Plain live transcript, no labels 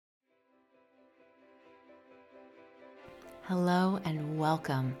Hello and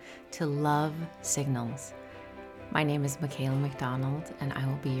welcome to Love Signals. My name is Michaela McDonald and I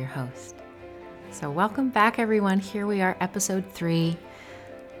will be your host. So welcome back everyone. Here we are, episode 3,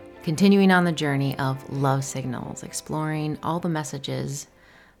 continuing on the journey of love signals, exploring all the messages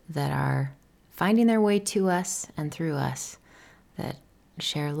that are finding their way to us and through us that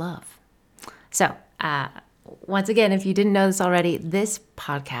share love. So once again, if you didn't know this already, this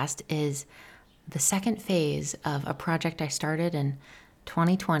podcast is the second phase of a project I started in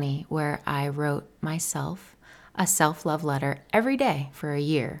 2020 where I wrote myself a self-love letter every day for a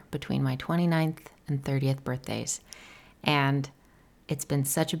year between my 29th and 30th birthdays. And it's been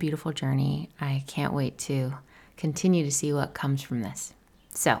such a beautiful journey. I can't wait to continue to see what comes from this.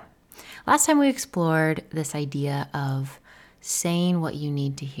 So, last time we explored this idea of saying what you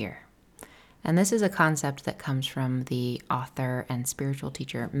need to hear. And this is a concept that comes from the author and spiritual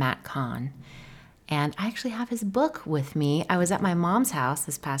teacher Matt Kahn. And I actually have his book with me. I was at my mom's house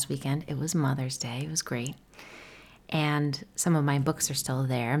this past weekend. It was Mother's Day. It was great. And some of my books are still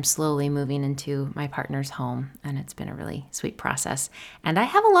there. I'm slowly moving into my partner's home, and it's been a really sweet process. And I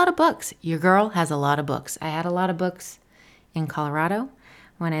have a lot of books. Your girl has a lot of books. I had a lot of books in Colorado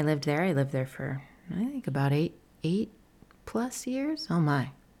when I lived there. I lived there for, I think, about eight plus years. Oh my.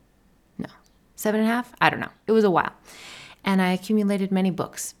 No, 7.5? I don't know. It was a while. And I accumulated many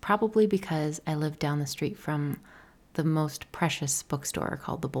books, probably because I lived down the street from the most precious bookstore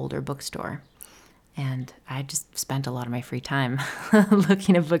called the Boulder Bookstore. And I just spent a lot of my free time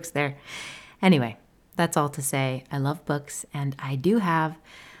looking at books there. Anyway, that's all to say I love books, and I do have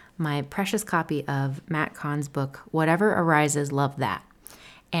my precious copy of Matt Kahn's book, Whatever Arises, Love That.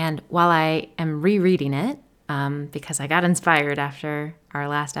 And while I am rereading it, because I got inspired after our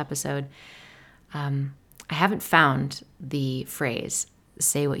last episode, I haven't found the phrase,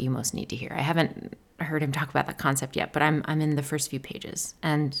 say what you most need to hear. I haven't heard him talk about that concept yet, but I'm in the first few pages.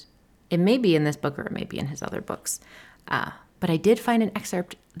 And it may be in this book or it may be in his other books. But I did find an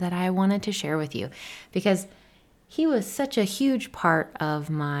excerpt that I wanted to share with you because he was such a huge part of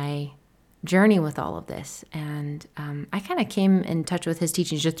my journey with all of this. And I kind of came in touch with his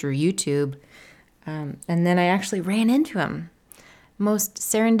teachings just through YouTube. And then I actually ran into him most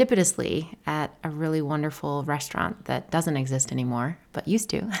serendipitously at a really wonderful restaurant that doesn't exist anymore, but used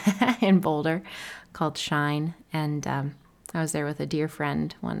to in Boulder, called Shine. And I was there with a dear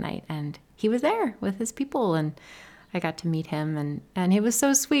friend one night, and he was there with his people, and I got to meet him, and he was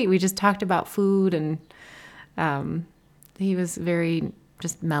so sweet. We just talked about food, and he was very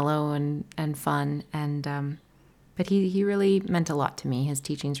just mellow and fun, and but he really meant a lot to me. His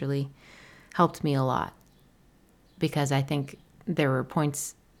teachings really helped me a lot, because I think there were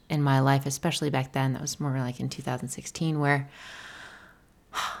points in my life, especially back then, that was more like in 2016, where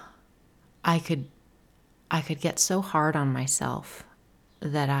I could get so hard on myself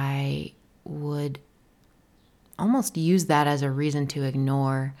that I would almost use that as a reason to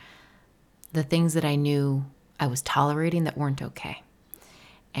ignore the things that I knew I was tolerating that weren't okay.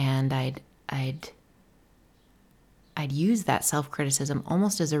 And I'd use that self-criticism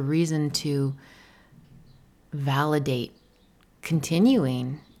almost as a reason to validate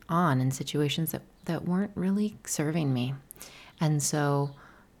continuing on in situations that weren't really serving me. And so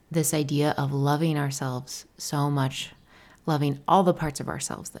this idea of loving ourselves so much, loving all the parts of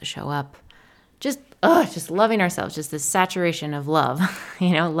ourselves that show up, just loving ourselves, just this saturation of love,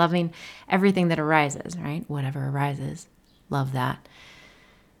 loving everything that arises, right? Whatever arises, love that,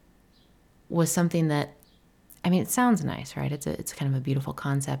 was something that, it sounds nice, right? It's kind of a beautiful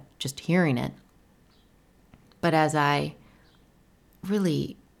concept, just hearing it. But as I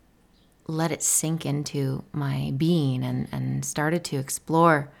really let it sink into my being and started to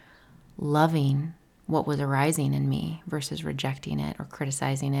explore loving what was arising in me versus rejecting it or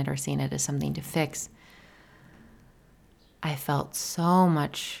criticizing it or seeing it as something to fix, I felt so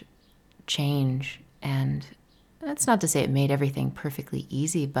much change. And that's not to say it made everything perfectly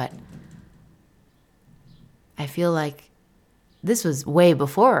easy, but I feel like this was way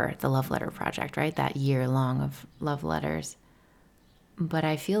before the Love Letter Project, right? That year long of love letters. But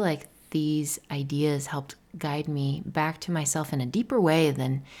I feel like these ideas helped guide me back to myself in a deeper way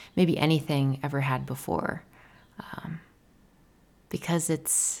than maybe anything ever had before. Because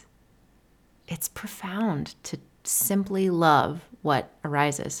it's profound to simply love what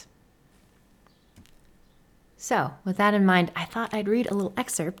arises. So with that in mind, I thought I'd read a little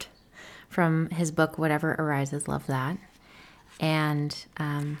excerpt from his book, Whatever Arises, Love That. And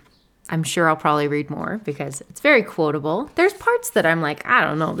I'm sure I'll probably read more because it's very quotable. There's parts that I'm like, I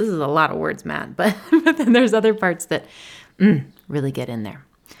don't know, this is a lot of words, Matt. But then there's other parts that really get in there.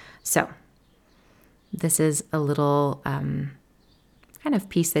 So This is a little kind of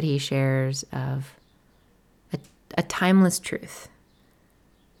piece that he shares of a timeless truth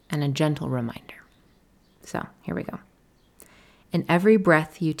and a gentle reminder. So here we go. In every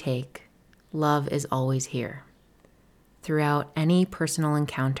breath you take, love is always here. Throughout any personal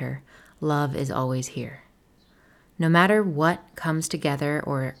encounter, love is always here. No matter what comes together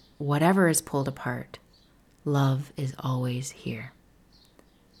or whatever is pulled apart, love is always here.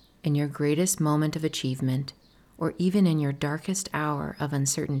 In your greatest moment of achievement, or even in your darkest hour of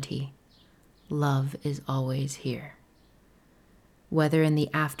uncertainty, love is always here. Whether in the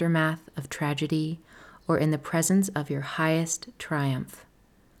aftermath of tragedy or in the presence of your highest triumph,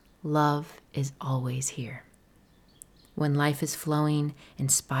 love is always here. When life is flowing,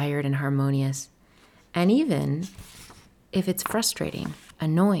 inspired, and harmonious, and even if it's frustrating,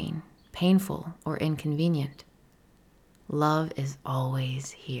 annoying, painful, or inconvenient, love is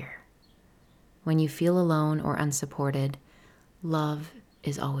always here. When you feel alone or unsupported, love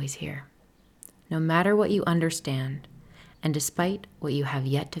is always here. No matter what you understand, and despite what you have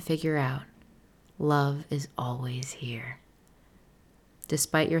yet to figure out, love is always here.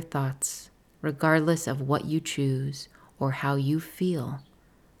 Despite your thoughts, regardless of what you choose or how you feel,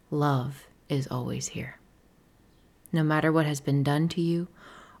 love is always here. No matter what has been done to you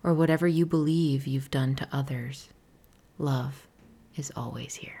or whatever you believe you've done to others, love is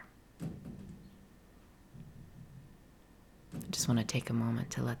always here. I just want to take a moment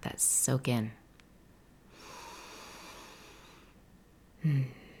to let that soak in.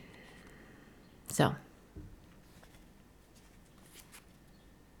 So,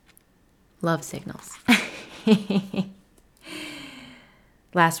 love signals.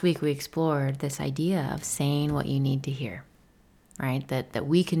 Last week we explored this idea of saying what you need to hear, right? That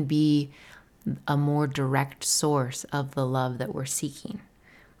we can be a more direct source of the love that we're seeking.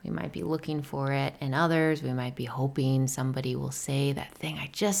 We might be looking for it in others. We might be hoping somebody will say that thing I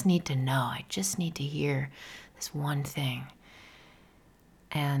just need to know. I just need to hear this one thing.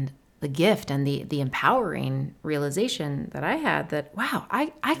 And the gift and the empowering realization that I had that, wow,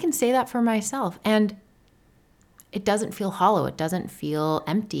 I can say that for myself. And it doesn't feel hollow. It doesn't feel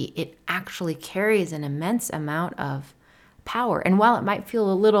empty. It actually carries an immense amount of power. And while it might feel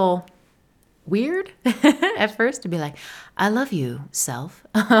a little weird at first to be like, I love you, self,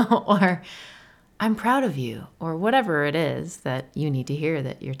 or I'm proud of you, or whatever it is that you need to hear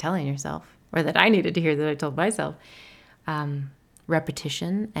that you're telling yourself, or that I needed to hear that I told myself.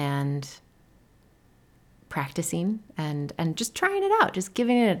 Repetition and practicing and just trying it out, just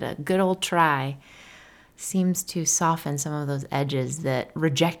giving it a good old try seems to soften some of those edges that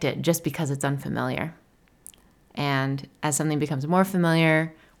reject it just because it's unfamiliar. And as something becomes more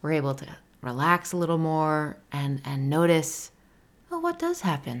familiar, we're able to relax a little more and notice, oh, what does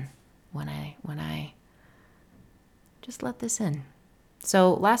happen when I just let this in.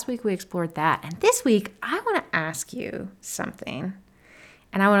 So last week we explored that. And this week I want to ask you something.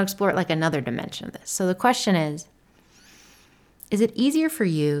 And I want to explore it like another dimension of this. So the question is it easier for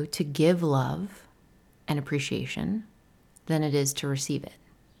you to give love and appreciation than it is to receive it?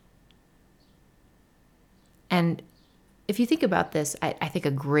 And if you think about this, I think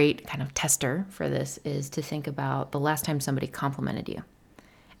a great kind of tester for this is to think about the last time somebody complimented you.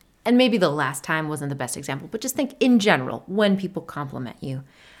 And maybe the last time wasn't the best example, but just think in general, when people compliment you,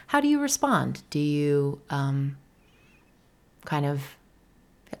 how do you respond? Do you kind of,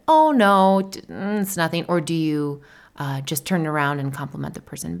 oh no, it's nothing? Or do you just turn around and compliment the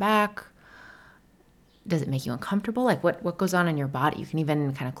person back? Does it make you uncomfortable? Like what goes on in your body? You can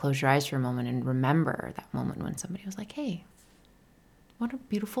even kind of close your eyes for a moment and remember that moment when somebody was like, hey, what a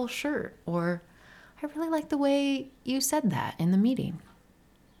beautiful shirt. Or I really like the way you said that in the meeting.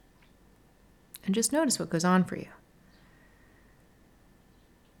 And just notice what goes on for you.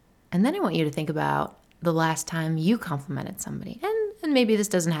 And then I want you to think about the last time you complimented somebody. And maybe this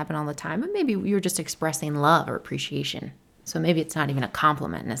doesn't happen all the time, but maybe you're just expressing love or appreciation. So maybe it's not even a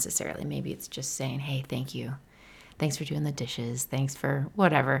compliment necessarily. Maybe it's just saying, hey, thank you. Thanks for doing the dishes. Thanks for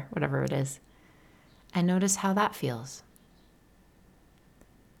whatever it is. And notice how that feels.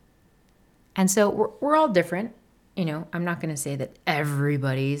 And so we're all different. You know, I'm not going to say that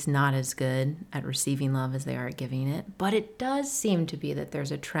everybody's not as good at receiving love as they are at giving it, but it does seem to be that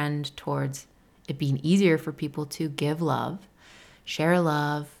there's a trend towards it being easier for people to give love, share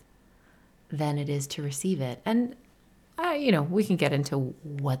love, than it is to receive it. And, we can get into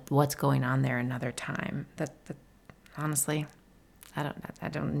what's going on there another time. That honestly, I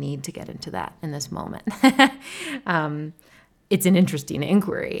don't need to get into that in this moment. It's an interesting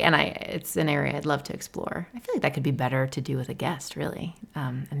inquiry, and it's an area I'd love to explore. I feel like that could be better to do with a guest, really,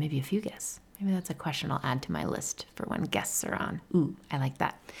 and maybe a few guests. Maybe that's a question I'll add to my list for when guests are on. Ooh, I like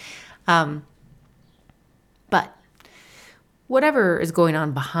that. But whatever is going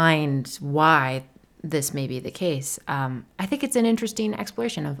on behind why this may be the case, I think it's an interesting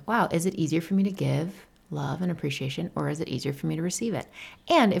exploration of, wow, is it easier for me to give love and appreciation, or is it easier for me to receive it?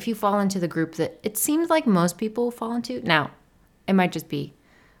 And if you fall into the group that it seems like most people fall into, now it might just be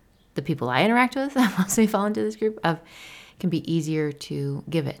the people I interact with that mostly fall into this group of, it can be easier to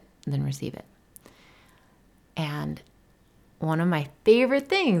give it than receive it. And one of my favorite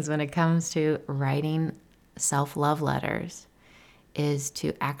things when it comes to writing self-love letters is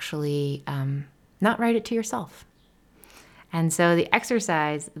to actually not write it to yourself. And so the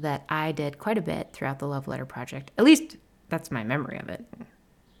exercise that I did quite a bit throughout the Love Letter Project, at least that's my memory of it.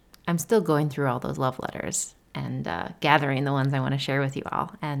 I'm still going through all those love letters and gathering the ones I want to share with you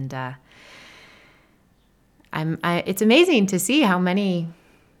all. And it's amazing to see how many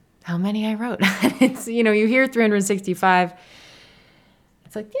I wrote. It's, you hear 365.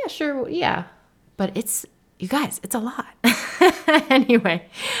 It's like, yeah, sure, yeah. But it's, you guys, it's a lot. Anyway,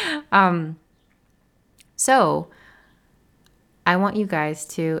 so I want you guys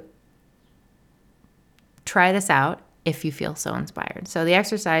to try this out if you feel so inspired. So the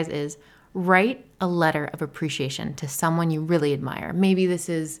exercise is write a letter of appreciation to someone you really admire. Maybe this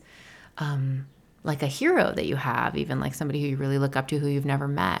is like a hero that you have, even like somebody who you really look up to who you've never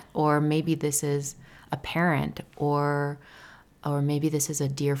met. Or maybe this is a parent, or maybe this is a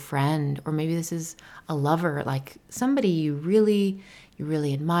dear friend, or maybe this is a lover, like somebody you really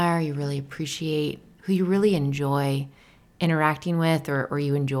admire, you really appreciate, who you really enjoy interacting with, or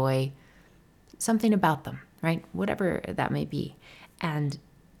you enjoy something about them, right? Whatever that may be. And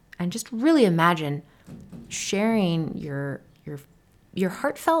just really imagine sharing your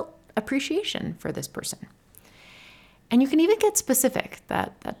heartfelt appreciation for this person. And you can even get specific.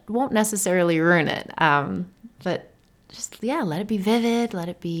 That won't necessarily ruin it. But just, let it be vivid, let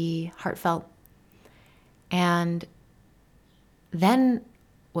it be heartfelt. And then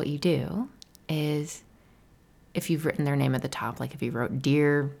what you do is, if you've written their name at the top, like if you wrote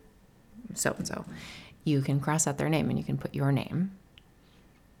Dear so-and-so, you can cross out their name and you can put your name.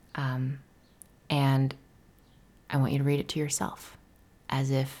 And I want you to read it to yourself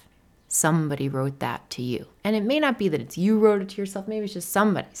as if somebody wrote that to you. And it may not be that it's you wrote it to yourself. Maybe it's just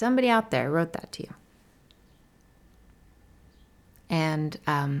somebody out there wrote that to you. And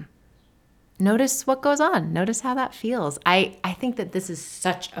notice what goes on. Notice how that feels. I think that this is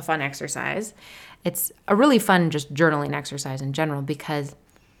such a fun exercise. It's a really fun just journaling exercise in general, because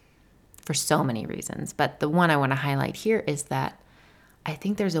for so many reasons. But the one I want to highlight here is that I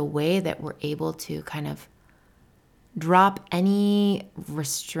think there's a way that we're able to kind of drop any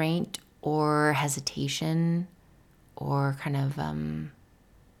restraint or hesitation or kind of, I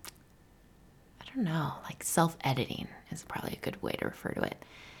don't know, like self-editing is probably a good way to refer to it,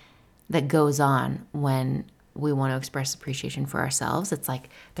 that goes on when we want to express appreciation for ourselves. It's like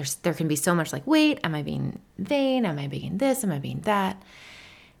there can be so much like, wait, am I being vain? Am I being this? Am I being that?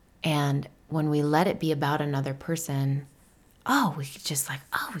 And when we let it be about another person, we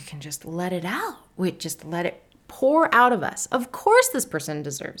can just let it out. We just let it pour out of us. Of course, this person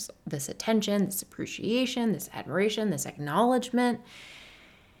deserves this attention, this appreciation, this admiration, this acknowledgement.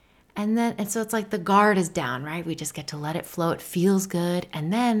 And so it's like the guard is down, right? We just get to let it flow. It feels good.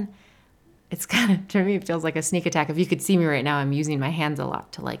 And then it's kind of, to me, it feels like a sneak attack. If you could see me right now, I'm using my hands a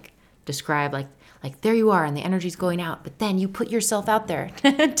lot to like describe like there you are and the energy's going out, but then you put yourself out there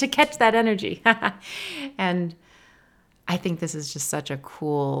to catch that energy. And I think this is just such a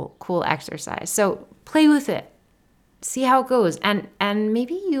cool exercise. So play with it. See how it goes. And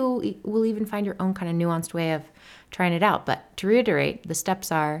maybe you will even find your own kind of nuanced way of trying it out. But to reiterate, the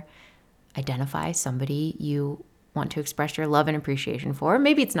steps are: identify somebody you want to express your love and appreciation for.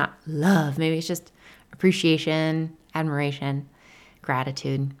 Maybe it's not love. Maybe it's just appreciation, admiration,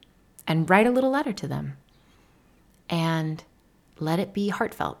 gratitude. And write a little letter to them. And let it be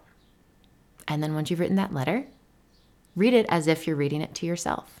heartfelt. And then once you've written that letter, read it as if you're reading it to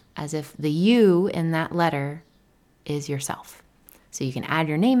yourself. As if the you in that letter is yourself. So you can add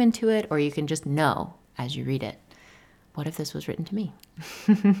your name into it, or you can just know as you read it, what if this was written to me?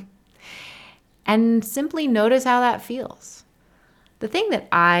 And simply notice how that feels. The thing that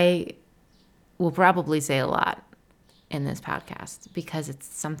I will probably say a lot in this podcast, because it's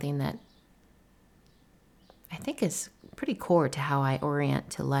something that I think is pretty core to how I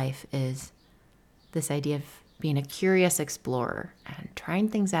orient to life, is this idea of being a curious explorer and trying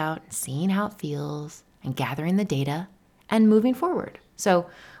things out, seeing how it feels, and gathering the data and moving forward. So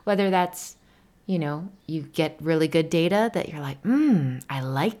whether that's, you get really good data that you're like, I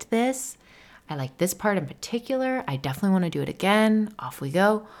liked this. I like this part in particular. I definitely want to do it again. Off we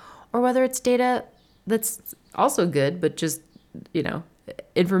go. Or whether it's data that's also good, but just,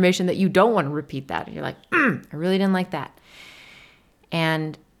 information that you don't want to repeat that. And you're like, I really didn't like that.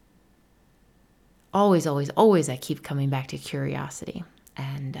 And always, always, always, I keep coming back to curiosity.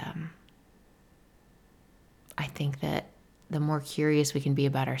 And I think that the more curious we can be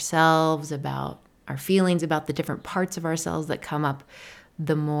about ourselves, about our feelings, about the different parts of ourselves that come up,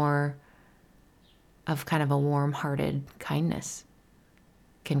 the more of kind of a warm-hearted kindness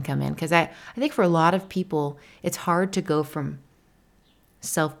can come in. Because I think for a lot of people, it's hard to go from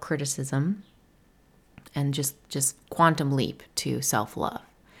self-criticism and just quantum leap to self-love.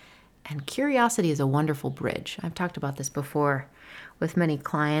 And curiosity is a wonderful bridge. I've talked about this before with many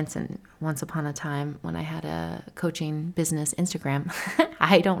clients, and once upon a time when I had a coaching business Instagram.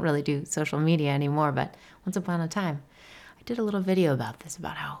 I don't really do social media anymore, but once upon a time, I did a little video about this,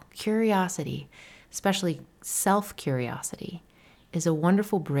 about how curiosity, especially self-curiosity, is a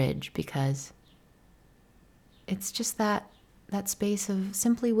wonderful bridge, because it's just that space of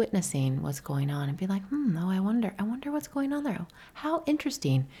simply witnessing what's going on and be like, I wonder what's going on there. How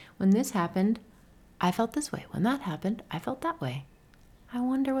interesting. When this happened, I felt this way. When that happened, I felt that way. I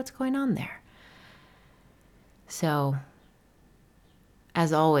wonder what's going on there. So,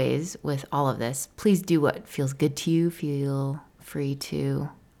 as always, with all of this, please do what feels good to you. Feel free to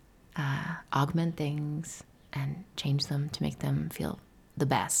augment things and change them to make them feel the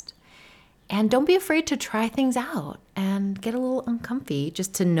best. And don't be afraid to try things out and get a little uncomfy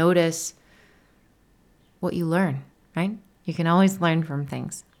just to notice what you learn, right? You can always learn from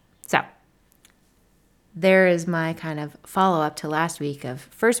things. So there is my kind of follow-up to last week of,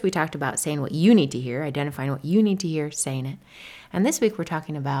 first we talked about saying what you need to hear, identifying what you need to hear, saying it. And this week we're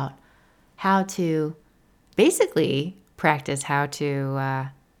talking about how to basically practice how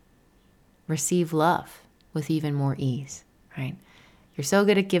to receive love with even more ease, right? You're so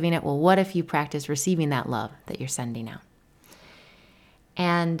good at giving it. Well, what if you practice receiving that love that you're sending out?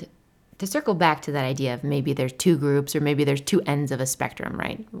 And to circle back to that idea of maybe there's two groups, or maybe there's two ends of a spectrum,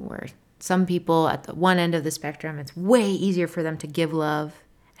 right? Where some people at the one end of the spectrum, it's way easier for them to give love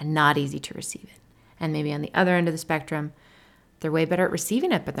and not easy to receive it. And maybe on the other end of the spectrum, they're way better at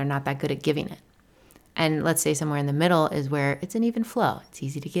receiving it, but they're not that good at giving it. And let's say somewhere in the middle is where it's an even flow. It's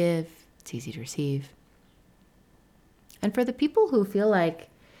easy to give, it's easy to receive. And for the people who feel like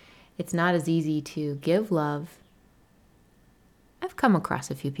it's not as easy to give love, I've come across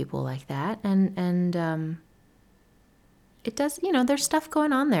a few people like that. And it does, there's stuff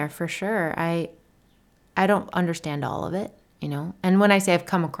going on there for sure. I don't understand all of it, And when I say I've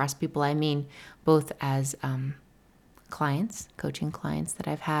come across people, I mean both as clients, coaching clients that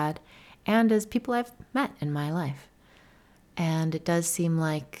I've had, and as people I've met in my life. And it does seem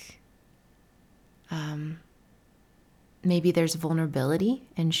like maybe there's vulnerability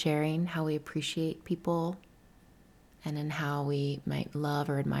in sharing how we appreciate people and in how we might love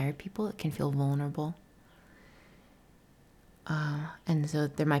or admire people. It can feel vulnerable. And so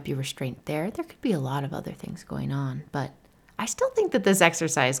there might be restraint there. There could be a lot of other things going on, but I still think that this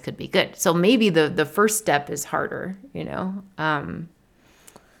exercise could be good. So maybe the first step is harder, and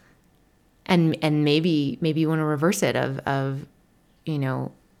maybe you want to reverse it of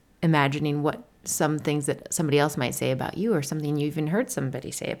imagining what some things that somebody else might say about you, or something you even heard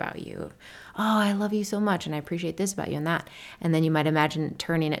somebody say about you. Oh, I love you so much and I appreciate this about you and that. And then you might imagine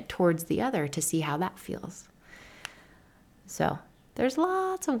turning it towards the other to see how that feels. So there's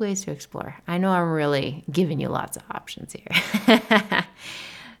lots of ways to explore. I know I'm really giving you lots of options here.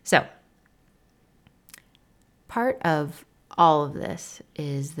 So part of all of this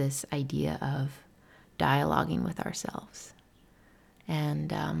is this idea of dialoguing with ourselves.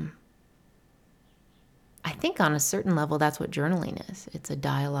 And I think on a certain level, that's what journaling is. It's a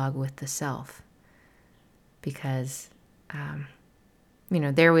dialogue with the self. Because,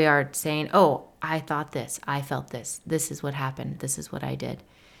 there we are saying, oh, I thought this, I felt this, this is what happened, this is what I did.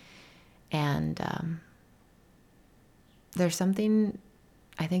 And there's something,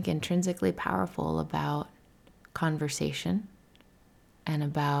 I think, intrinsically powerful about conversation and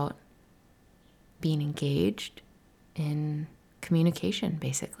about being engaged in communication,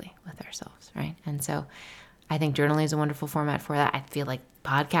 basically, with ourselves, right? And so I think journaling is a wonderful format for that. I feel like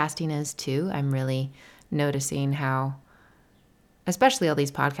podcasting is too. I'm really noticing how, especially all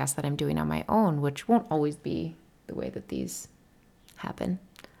these podcasts that I'm doing on my own, which won't always be the way that these happen.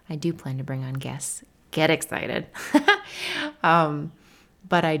 I do plan to bring on guests. Get excited.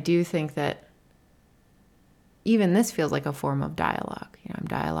 But I do think that even this feels like a form of dialogue. I'm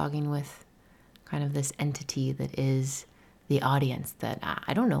dialoguing with kind of this entity that is the audience that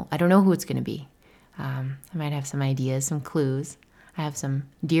I don't know. I don't know who it's going to be. I might have some ideas, some clues. I have some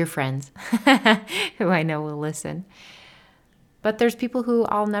dear friends who I know will listen. But there's people who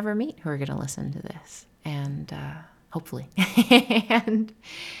I'll never meet who are going to listen to this, and hopefully. and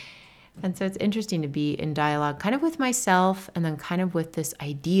so it's interesting to be in dialogue kind of with myself and then kind of with this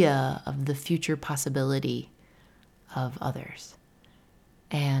idea of the future possibility of others.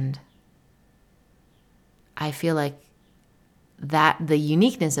 And I feel like that the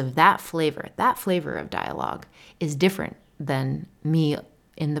uniqueness of that flavor of dialogue is different than me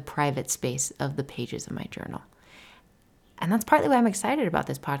in the private space of the pages of my journal. And that's partly why I'm excited about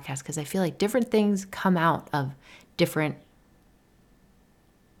this podcast, because I feel like different things come out of different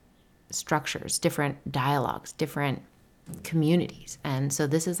structures, different dialogues, different communities. And so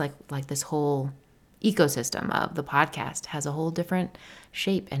this is like this whole ecosystem of the podcast has a whole different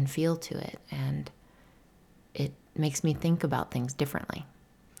shape and feel to it. And it makes me think about things differently.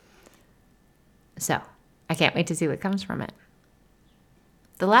 So I can't wait to see what comes from it.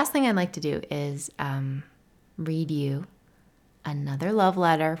 The last thing I'd like to do is read you another love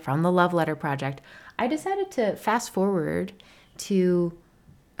letter from the Love Letter Project. I decided to fast forward to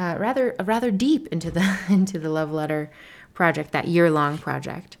rather deep into the Love Letter Project, that year-long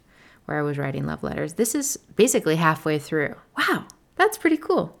project where I was writing love letters. This is basically halfway through. Wow, that's pretty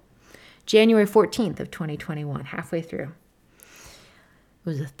cool. January 14th of 2021, halfway through. It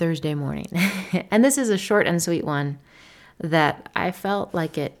was a Thursday morning. And this is a short and sweet one that I felt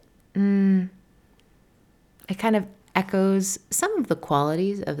like it kind of echoes some of the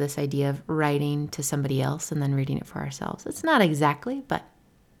qualities of this idea of writing to somebody else and then reading it for ourselves. It's not exactly, but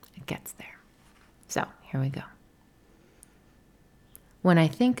it gets there. So here we go. When I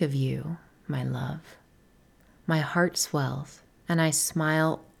think of you, my love, my heart swells and I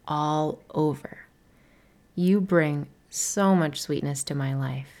smile all over. You bring so much sweetness to my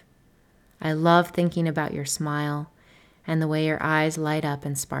life. I love thinking about your smile and the way your eyes light up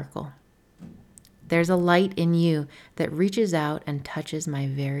and sparkle. There's a light in you that reaches out and touches my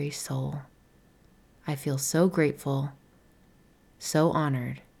very soul. I feel so grateful, so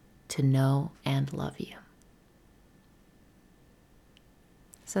honored to know and love you.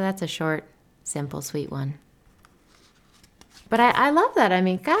 So that's a short, simple, sweet one. But I love that. I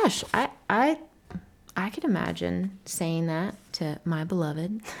mean, gosh, I could imagine saying that to my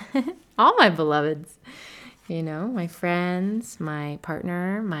beloved, all my beloveds, my friends, my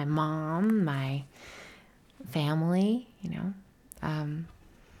partner, my mom, my family,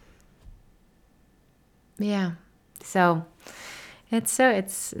 yeah. So it's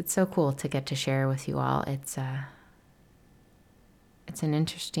so cool to get to share with you all. It's an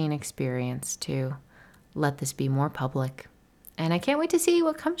interesting experience to let this be more public, and I can't wait to see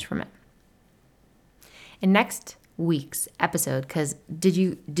what comes from it. In next week's episode, because did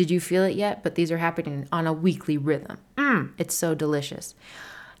you feel it yet? But these are happening on a weekly rhythm. It's so delicious.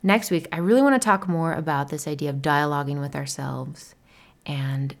 Next week, I really want to talk more about this idea of dialoguing with ourselves,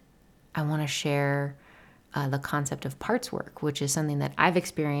 and I want to share the concept of parts work, which is something that I've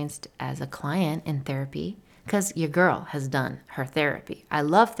experienced as a client in therapy, because your girl has done her therapy. I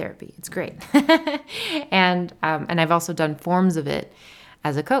love therapy. It's great. and I've also done forms of it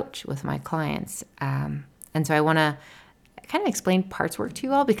as a coach with my clients. And so I want to kind of explain parts work to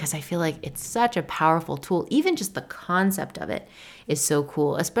you all, because I feel like it's such a powerful tool. Even just the concept of it is so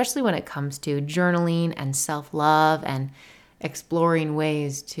cool, especially when it comes to journaling and self-love and exploring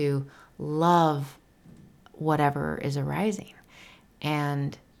ways to love whatever is arising.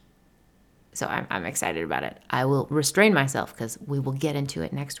 And so I'm excited about it. I will restrain myself because we will get into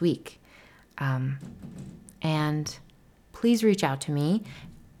it next week. And please reach out to me.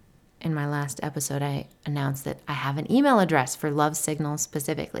 In my last episode, I announced that I have an email address for Love Signals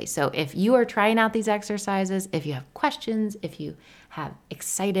specifically. So if you are trying out these exercises, if you have questions, if you have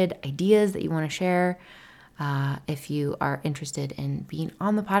excited ideas that you want to share, if you are interested in being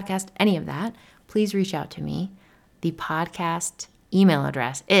on the podcast, any of that, please reach out to me. The podcast email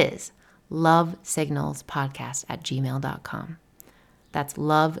address is lovesignalspodcast@gmail.com. That's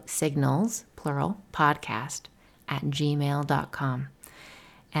lovesignals, plural, podcast@gmail.com.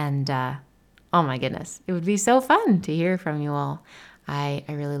 And oh my goodness, it would be so fun to hear from you all. I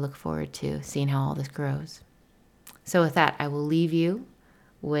really look forward to seeing how all this grows. So with that, I will leave you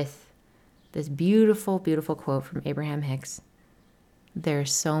with this beautiful, beautiful quote from Abraham Hicks.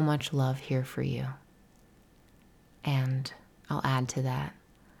 There's so much love here for you. And I'll add to that.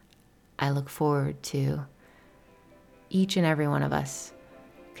 I look forward to each and every one of us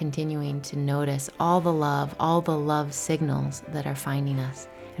continuing to notice all the love signals that are finding us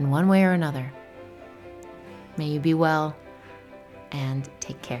in one way or another. May you be well. and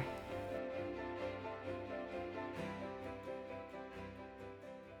take care.